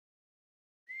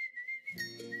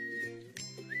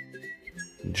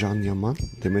Can Yaman,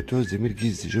 Demet Özdemir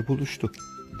gizlice buluştu.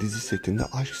 Dizi setinde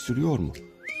aşk sürüyor mu?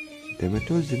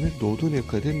 Demet Özdemir doğduğu ev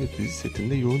kaderinde dizi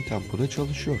setinde yoğun tempoda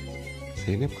çalışıyor.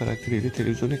 Zeynep karakteriyle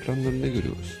televizyon ekranlarında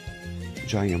görüyoruz.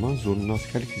 Can Yaman zorunlu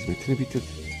askerlik hizmetini bitirdi.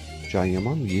 Can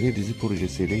Yaman yeni dizi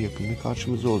projesiyle yakında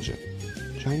karşımıza olacak.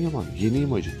 Can Yaman yeni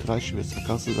imajı, tıraş ve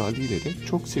sakalsız haliyle de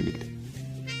çok sevildi.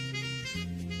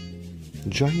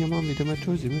 Can Yaman ve Demet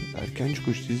Özdemir Erkenci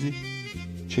Kuş dizi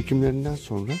çekimlerinden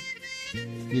sonra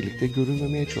birlikte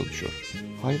görünmemeye çalışıyor.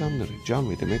 Hayranları Can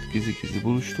ve Demet gizli gizli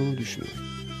buluştuğunu düşünüyor.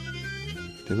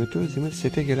 Demet Özdemir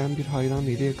sete gelen bir hayranı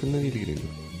ile yakından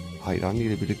ilgileniyor. Hayranı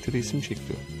ile birlikte resim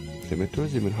çekiyor. Demet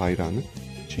Özdemir hayranı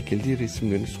çekildiği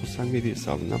resimlerini sosyal medya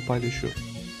hesabından paylaşıyor.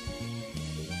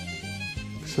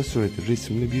 Kısa sürede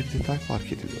resimde bir detay fark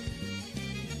ediliyor.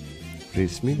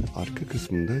 Resmin arka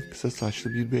kısmında kısa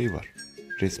saçlı bir bey var.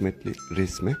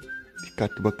 Resme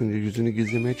dikkatli bakınca yüzünü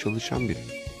gizlemeye çalışan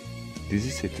biri.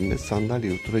 Dizi setinde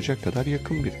sandalyeye oturacak kadar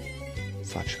yakın biri.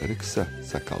 Saçları kısa,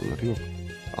 sakalları yok.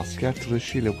 Asker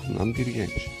tıraşıyla bulunan bir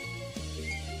genç.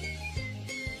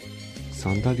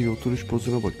 Sandalyeye oturuş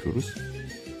pozuna bakıyoruz.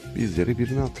 Bizlere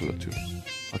birini hatırlatıyoruz.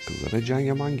 Akıllara Can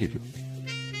Yaman geliyor.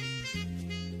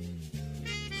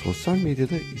 Sosyal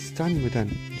medyada istenmeden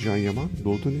Can Yaman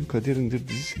doğduğunun kaderindir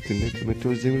dizi setinde Demet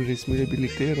Özdemir resmiyle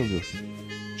birlikte yer alıyor.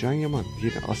 Can Yaman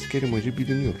yeni asker imajı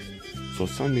biliniyor.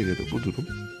 Sosyal medyada bu durum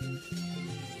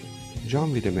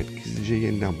Can ve Demet gizlice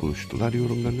yeniden buluştular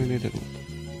yorumlarına neden oldu.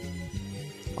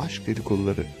 Aşk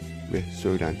dedikoduları ve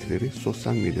söylentileri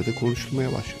sosyal medyada konuşulmaya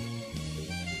başladı.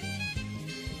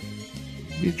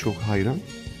 Birçok hayran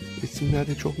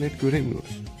resimlerde çok net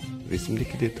göremiyoruz.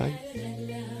 Resimdeki detay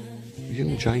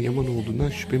yeni Can Yaman olduğundan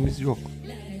şüphemiz yok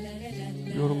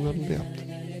yorumlarını da yaptı.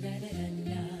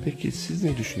 Peki siz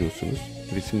ne düşünüyorsunuz?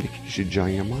 Resimdeki kişi Can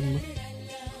Yaman mı?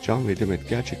 Can ve Demet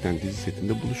gerçekten dizi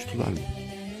setinde buluştular mı?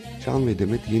 Can ve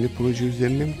Demet yeni proje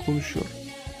üzerinde mi konuşuyor?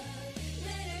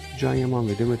 Can Yaman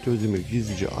ve Demet Özdemir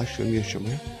gizlice aşklarını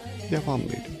yaşamaya devam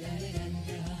ediyor.